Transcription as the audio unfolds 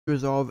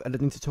Resolve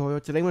editing tutorial.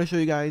 Today I'm going to show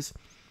you guys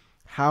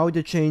how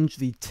to change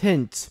the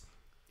tint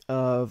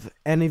of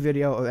any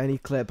video or any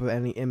clip or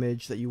any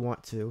image that you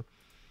want to.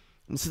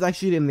 This is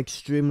actually an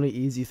extremely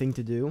easy thing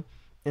to do,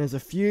 and there's a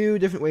few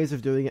different ways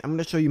of doing it. I'm going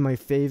to show you my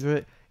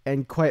favorite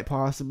and quite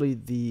possibly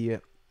the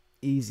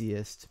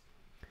easiest.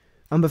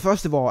 But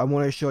first of all, I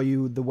want to show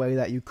you the way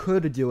that you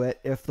could do it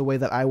if the way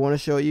that I want to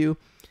show you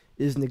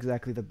isn't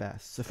exactly the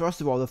best. So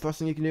first of all, the first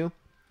thing you can do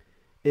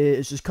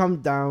is just come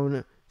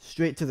down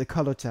straight to the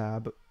color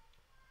tab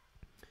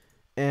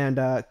and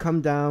come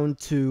down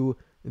to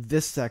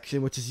this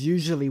section, which is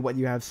usually what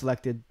you have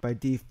selected by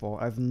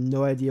default. I have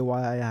no idea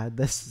why I had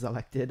this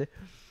selected.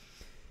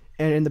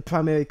 And in the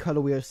primary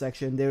color wheel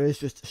section, there is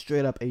just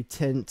straight up a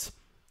tint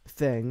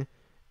thing.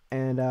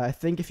 And I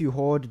think if you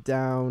hold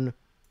down,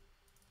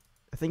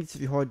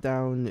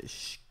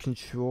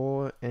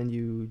 Control and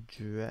you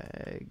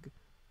drag,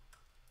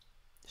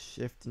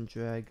 Shift and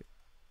drag.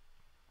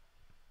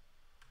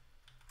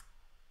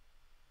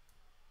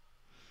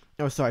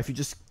 Oh, sorry.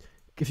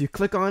 If you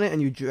click on it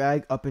and you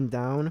drag up and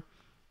down,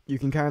 you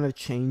can kind of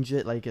change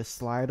it like a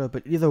slider.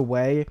 But either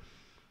way,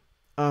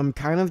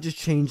 kind of just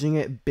changing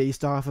it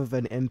based off of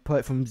an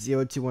input from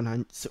 0 to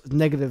 100, so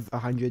negative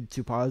 100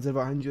 to positive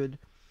 100,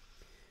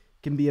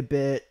 can be a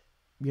bit,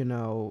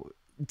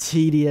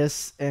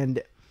 tedious,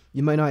 and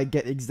you might not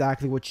get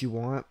exactly what you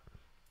want.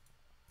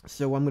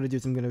 So what I'm going to do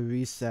is I'm going to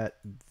reset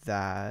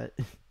that.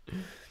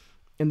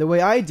 And the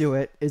way I do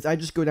it is I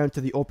just go down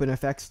to the Open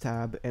Effects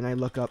tab and I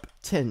look up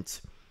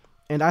Tint.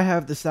 And I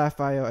have the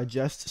Sapphire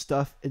Adjust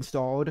stuff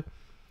installed.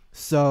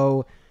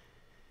 So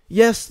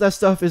yes, that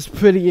stuff is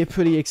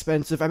pretty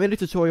expensive. I made a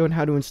tutorial on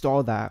how to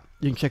install that.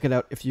 You can check it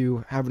out if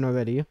you haven't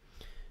already.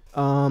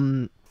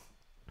 So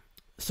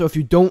if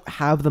you don't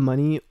have the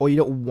money or you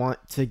don't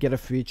want to get a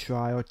free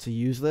trial to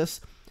use this,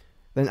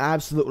 then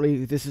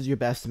absolutely this is your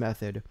best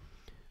method.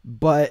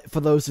 But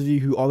for those of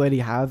you who already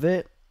have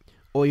it,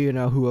 or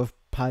who have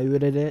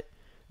pirated it,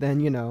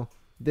 then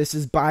this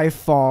is by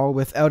far,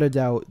 without a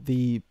doubt,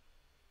 the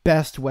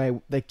best way.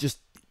 Like, just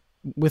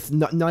with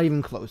not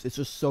even close. It's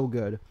just so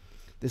good,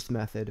 this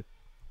method.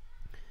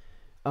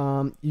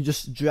 You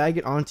just drag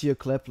it onto your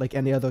clip like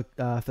any other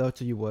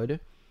filter you would,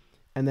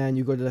 and then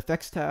you go to the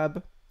Effects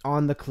tab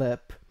on the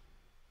clip,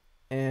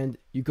 and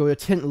you go to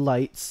Tint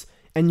Lights,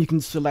 and you can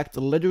select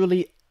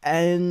literally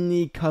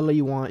any color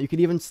you want. You can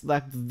even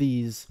select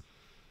these.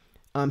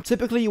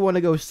 Typically you want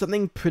to go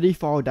something pretty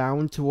far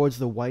down towards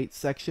the white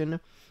section.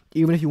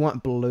 Even if you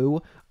want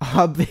blue,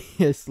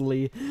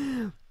 obviously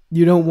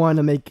you don't want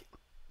to make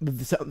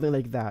something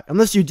like that.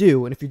 Unless you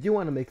do, and if you do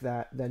want to make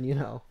that,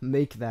 then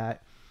make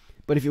that.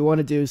 But if you want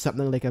to do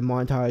something like a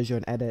montage or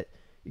an edit,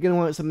 you're going to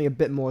want something a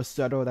bit more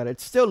subtle, that it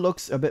still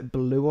looks a bit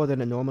bluer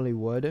than it normally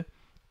would.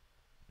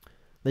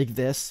 Like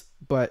this,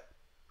 but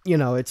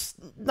it's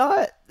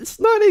not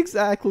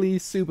exactly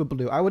super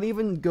blue. I would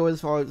even go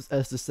as far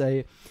as to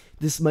say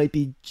this might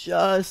be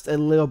just a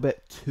little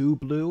bit too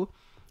blue,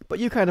 but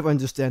you kind of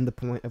understand the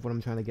point of what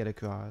I'm trying to get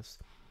across.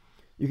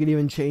 You can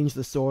even change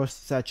the source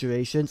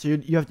saturation, so you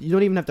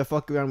don't even have to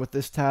fuck around with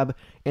this tab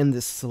in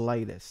the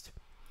slightest,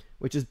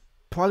 which is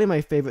probably my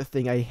favorite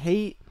thing. I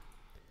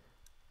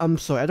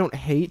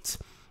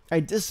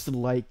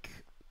dislike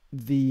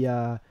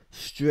the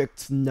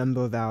strict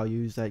number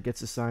values that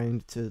gets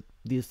assigned to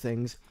these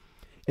things.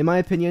 In my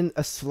opinion,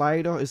 a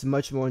slider is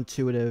much more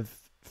intuitive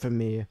for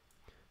me.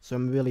 So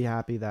I'm really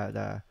happy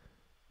that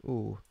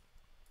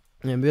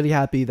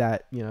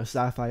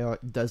Sapphire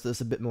does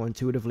this a bit more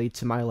intuitively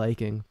to my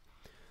liking.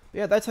 But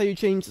yeah, that's how you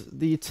change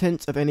the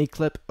tint of any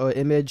clip or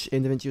image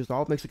in Davinci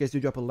Resolve. Make sure you guys do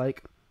drop a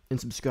like and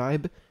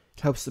subscribe.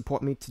 It helps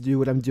support me to do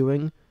what I'm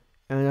doing.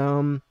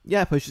 And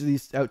yeah, pushes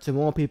these out to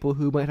more people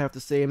who might have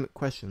the same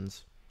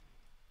questions.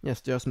 Yeah,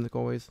 stay awesome like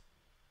always.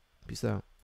 Peace out.